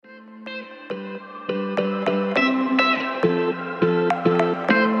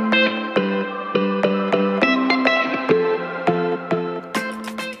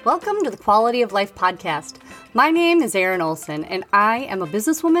welcome to the Quality of Life podcast. My name is Erin Olson, and I am a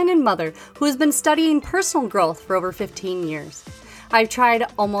businesswoman and mother who has been studying personal growth for over 15 years. I've tried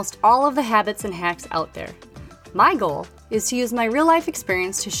almost all of the habits and hacks out there. My goal is to use my real-life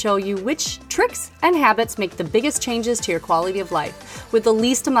experience to show you which tricks and habits make the biggest changes to your quality of life with the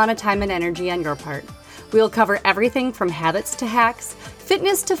least amount of time and energy on your part. We'll cover everything from habits to hacks,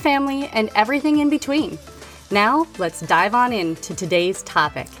 fitness to family, and everything in between. Now, let's dive on into today's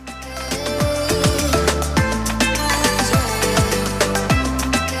topic.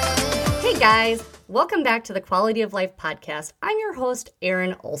 Hey guys, welcome back to the Quality of Life podcast. I'm your host,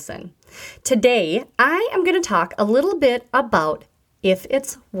 Erin Olson. Today, I am going to talk a little bit about if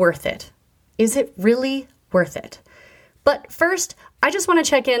it's worth it. Is it really worth it? But first, I just want to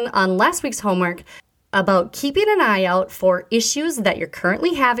check in on last week's homework about keeping an eye out for issues that you're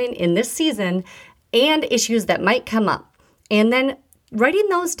currently having in this season and issues that might come up. And then writing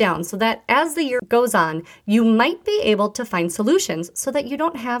those down so that as the year goes on, you might be able to find solutions so that you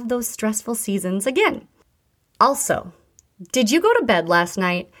don't have those stressful seasons again. Also, did you go to bed last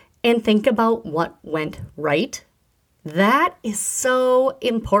night and think about what went right? That is so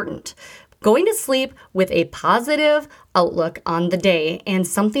important. Going to sleep with a positive outlook on the day and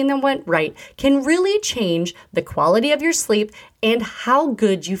something that went right can really change the quality of your sleep and how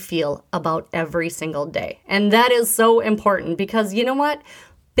good you feel about every single day. And that is so important because you know what?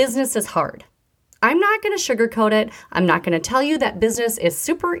 Business is hard. I'm not going to sugarcoat it. I'm not going to tell you that business is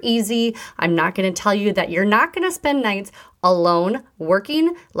super easy. I'm not going to tell you that you're not going to spend nights alone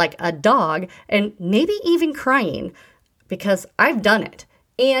working like a dog and maybe even crying because I've done it.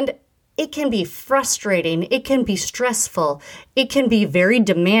 And it can be frustrating, it can be stressful, it can be very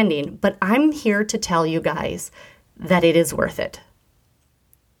demanding, but I'm here to tell you guys that it is worth it.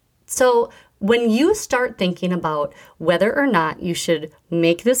 So when you start thinking about whether or not you should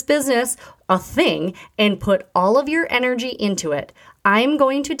make this business a thing and put all of your energy into it, I'm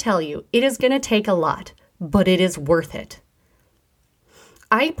going to tell you it is going to take a lot, but it is worth it.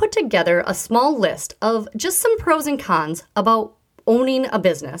 I put together a small list of just some pros and cons about owning a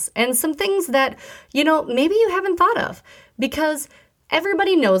business and some things that, maybe you haven't thought of because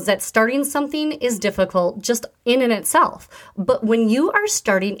everybody knows that starting something is difficult just in and itself. But when you are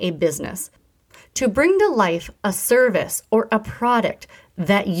starting a business to bring to life a service or a product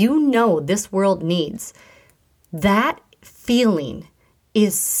that you know this world needs, that feeling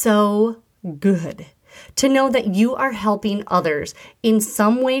is so good. To know that you are helping others in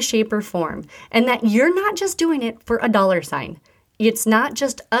some way, shape, or form, and that you're not just doing it for a dollar sign. It's not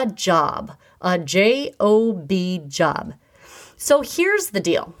just a job, a J-O-B job. So here's the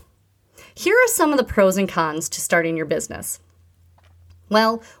deal. Here are some of the pros and cons to starting your business.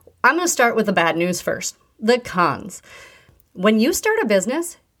 Well, I'm going to start with the bad news first, the cons. When you start a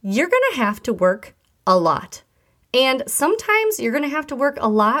business, you're going to have to work a lot. And sometimes you're going to have to work a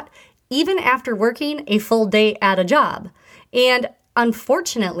lot even after working a full day at a job. And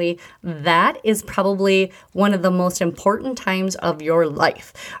unfortunately, that is probably one of the most important times of your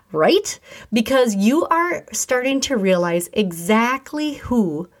life, right? Because you are starting to realize exactly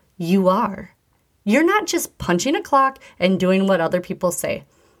who you are. You're not just punching a clock and doing what other people say.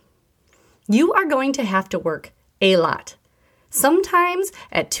 You are going to have to work a lot. Sometimes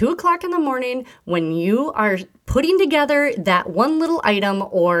at 2 o'clock in the morning, when you are putting together that one little item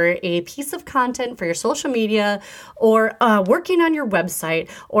or a piece of content for your social media or working on your website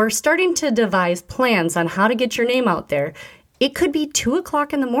or starting to devise plans on how to get your name out there, it could be 2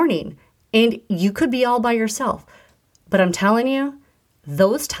 o'clock in the morning and you could be all by yourself. But I'm telling you,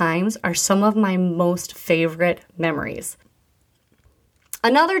 those times are some of my most favorite memories.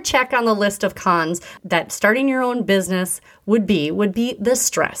 Another check on the list of cons that starting your own business would be the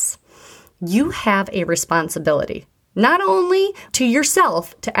stress. You have a responsibility, not only to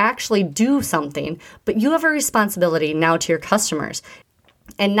yourself to actually do something, but you have a responsibility now to your customers.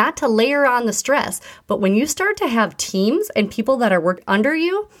 And not to layer on the stress, but when you start to have teams and people that are work under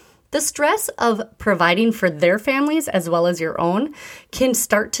you, the stress of providing for their families as well as your own can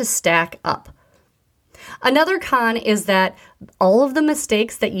start to stack up. Another con is that all of the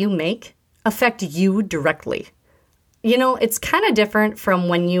mistakes that you make affect you directly. It's kind of different from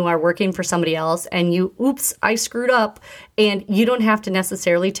when you are working for somebody else and oops, I screwed up, and you don't have to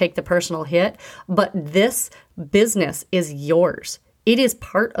necessarily take the personal hit, but this business is yours. It is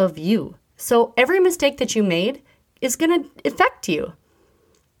part of you. So every mistake that you made is going to affect you.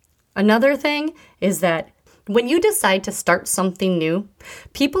 Another thing is that when you decide to start something new,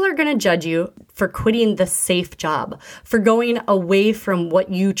 people are going to judge you for quitting the safe job, for going away from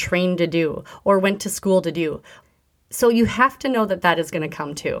what you trained to do or went to school to do. So you have to know that that is going to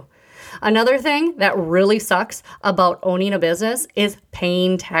come too. Another thing that really sucks about owning a business is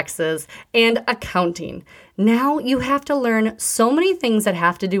paying taxes and accounting. Now you have to learn so many things that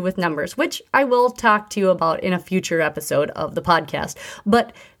have to do with numbers, which I will talk to you about in a future episode of the podcast.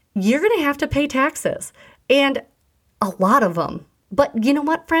 But you're going to have to pay taxes, and a lot of them. But you know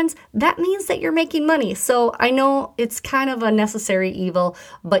what, friends? That means that you're making money. So I know it's kind of a necessary evil,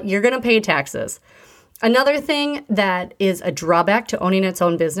 but you're going to pay taxes. Another thing that is a drawback to owning its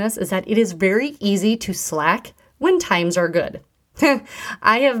own business is that it is very easy to slack when times are good.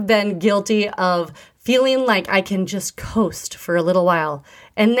 I have been guilty of feeling like I can just coast for a little while.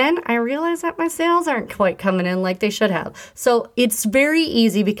 And then I realize that my sales aren't quite coming in like they should have. So it's very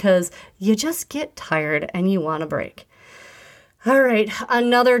easy because you just get tired and you want a break. All right,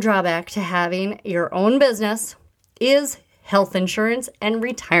 another drawback to having your own business is health insurance and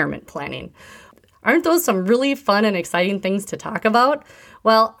retirement planning. Aren't those some really fun and exciting things to talk about?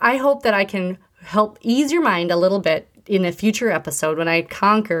 Well, I hope that I can help ease your mind a little bit in a future episode when I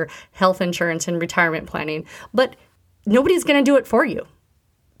conquer health insurance and retirement planning. But nobody's going to do it for you.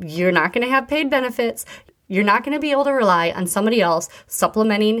 You're not going to have paid benefits. You're not going to be able to rely on somebody else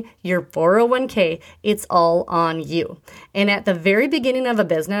supplementing your 401k. It's all on you. And at the very beginning of a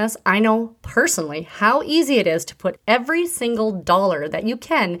business, I know personally how easy it is to put every single dollar that you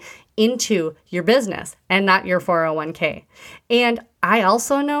can into your business and not your 401k. And I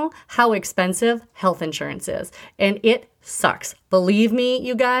also know how expensive health insurance is, and it sucks. Believe me,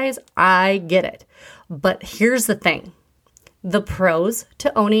 you guys, I get it. But here's the thing. The pros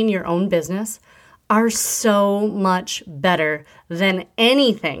to owning your own business are so much better than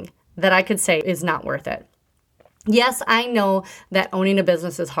anything that I could say is not worth it. Yes, I know that owning a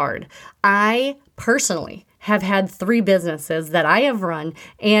business is hard. I personally have had 3 businesses that I have run,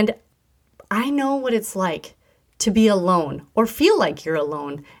 and I know what it's like to be alone or feel like you're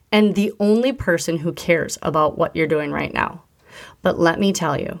alone and the only person who cares about what you're doing right now. But let me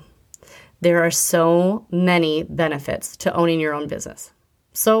tell you, there are so many benefits to owning your own business.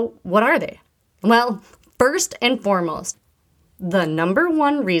 So what are they? Well, first and foremost, the number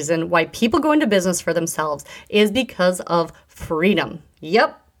one reason why people go into business for themselves is because of freedom.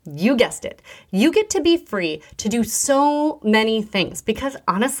 Yep, you guessed it. You get to be free to do so many things because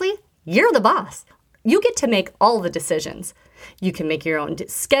honestly, you're the boss. You get to make all the decisions. You can make your own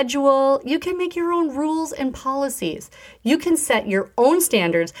schedule. You can make your own rules and policies. You can set your own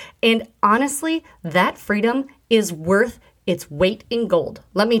standards. And honestly, that freedom is worth its weight in gold.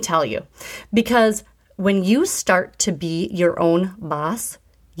 Let me tell you, because when you start to be your own boss,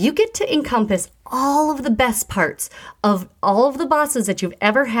 you get to encompass all of the best parts of all of the bosses that you've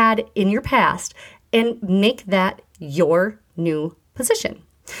ever had in your past and make that your new position.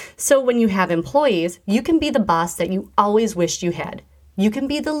 So when you have employees, you can be the boss that you always wished you had. You can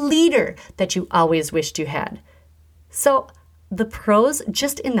be the leader that you always wished you had. So the pros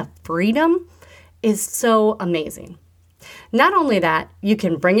just in the freedom is so amazing. Not only that, you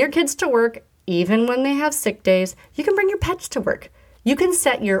can bring your kids to work even when they have sick days. You can bring your pets to work. You can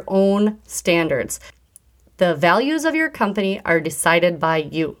set your own standards. The values of your company are decided by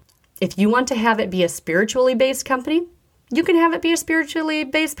you. If you want to have it be a spiritually based company, you can have it be a spiritually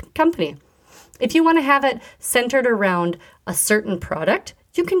based company. If you want to have it centered around a certain product,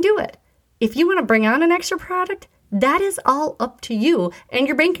 you can do it. If you want to bring on an extra product, that is all up to you and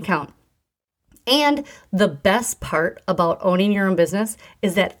your bank account. And the best part about owning your own business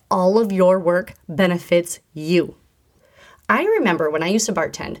is that all of your work benefits you. I remember when I used to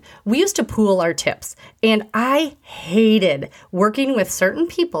bartend, we used to pool our tips, and I hated working with certain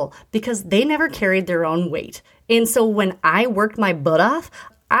people because they never carried their own weight. And so when I worked my butt off,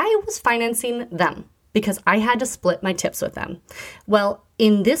 I was financing them because I had to split my tips with them. Well,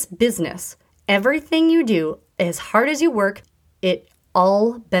 in this business, everything you do, as hard as you work, it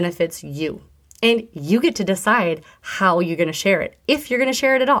all benefits you. And you get to decide how you're going to share it, if you're going to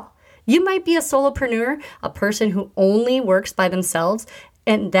share it at all. You might be a solopreneur, a person who only works by themselves,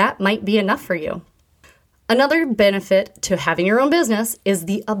 and that might be enough for you. Another benefit to having your own business is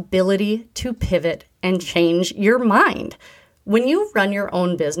the ability to pivot and change your mind. When you run your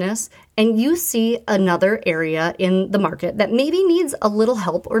own business and you see another area in the market that maybe needs a little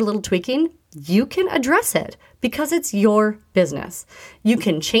help or a little tweaking, you can address it because it's your business. You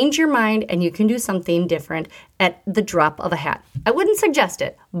can change your mind and you can do something different at the drop of a hat. I wouldn't suggest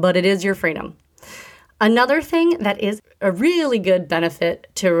it, but it is your freedom. Another thing that is a really good benefit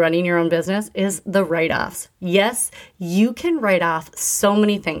to running your own business is the write-offs. Yes, you can write off so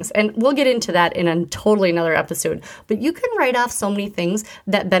many things, and we'll get into that in a totally another episode, but you can write off so many things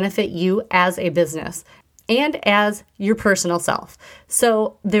that benefit you as a business. and as your personal self.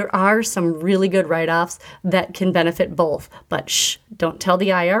 So there are some really good write-offs that can benefit both, but shh, don't tell the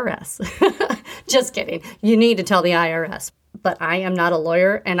IRS. Just kidding. You need to tell the IRS. But I am not a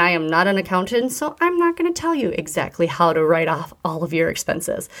lawyer and I am not an accountant, so I'm not going to tell you exactly how to write off all of your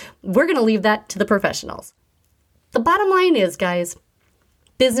expenses. We're going to leave that to the professionals. The bottom line is, guys,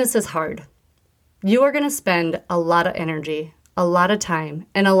 business is hard. You are going to spend a lot of energy, a lot of time,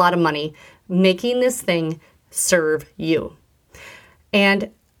 and a lot of money making this thing serve you.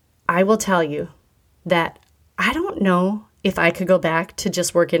 And I will tell you that I don't know if I could go back to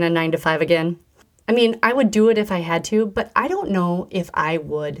just working a 9-to-5 again. I mean, I would do it if I had to, but I don't know if I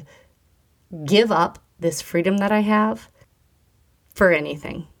would give up this freedom that I have for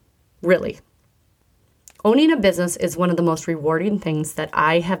anything, really. Owning a business is one of the most rewarding things that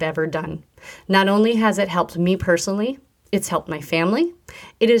I have ever done. Not only has it helped me personally, it's helped my family.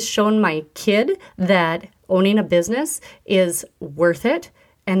 It has shown my kid that owning a business is worth it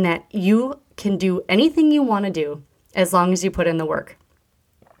and that you can do anything you want to do as long as you put in the work.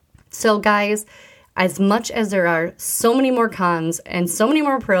 So guys, as much as there are so many more cons and so many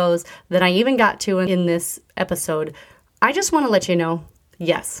more pros that I even got to in this episode, I just want to let you know,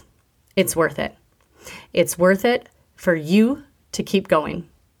 yes, it's worth it. It's worth it for you to keep going.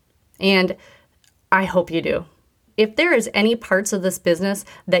 And I hope you do. If there is any parts of this business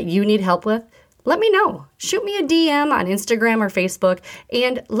that you need help with, let me know. Shoot me a DM on Instagram or Facebook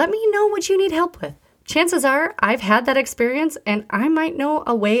and let me know what you need help with. Chances are I've had that experience and I might know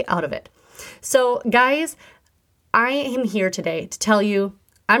a way out of it. So guys, I am here today to tell you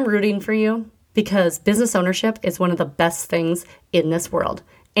I'm rooting for you because business ownership is one of the best things in this world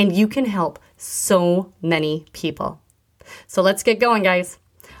and you can help so many people. So let's get going, guys.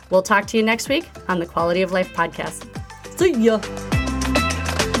 We'll talk to you next week on the Quality of Life podcast. See ya.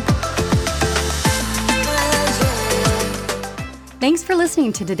 Thanks for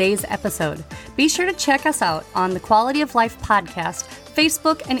listening to today's episode. Be sure to check us out on the Quality of Life podcast,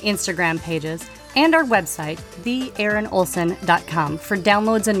 Facebook and Instagram pages, and our website, theerinolson.com, for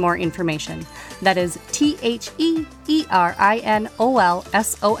downloads and more information. That is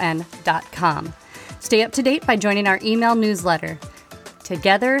TheErinolson.com. Stay up to date by joining our email newsletter.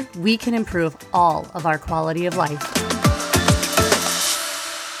 Together, we can improve all of our quality of life.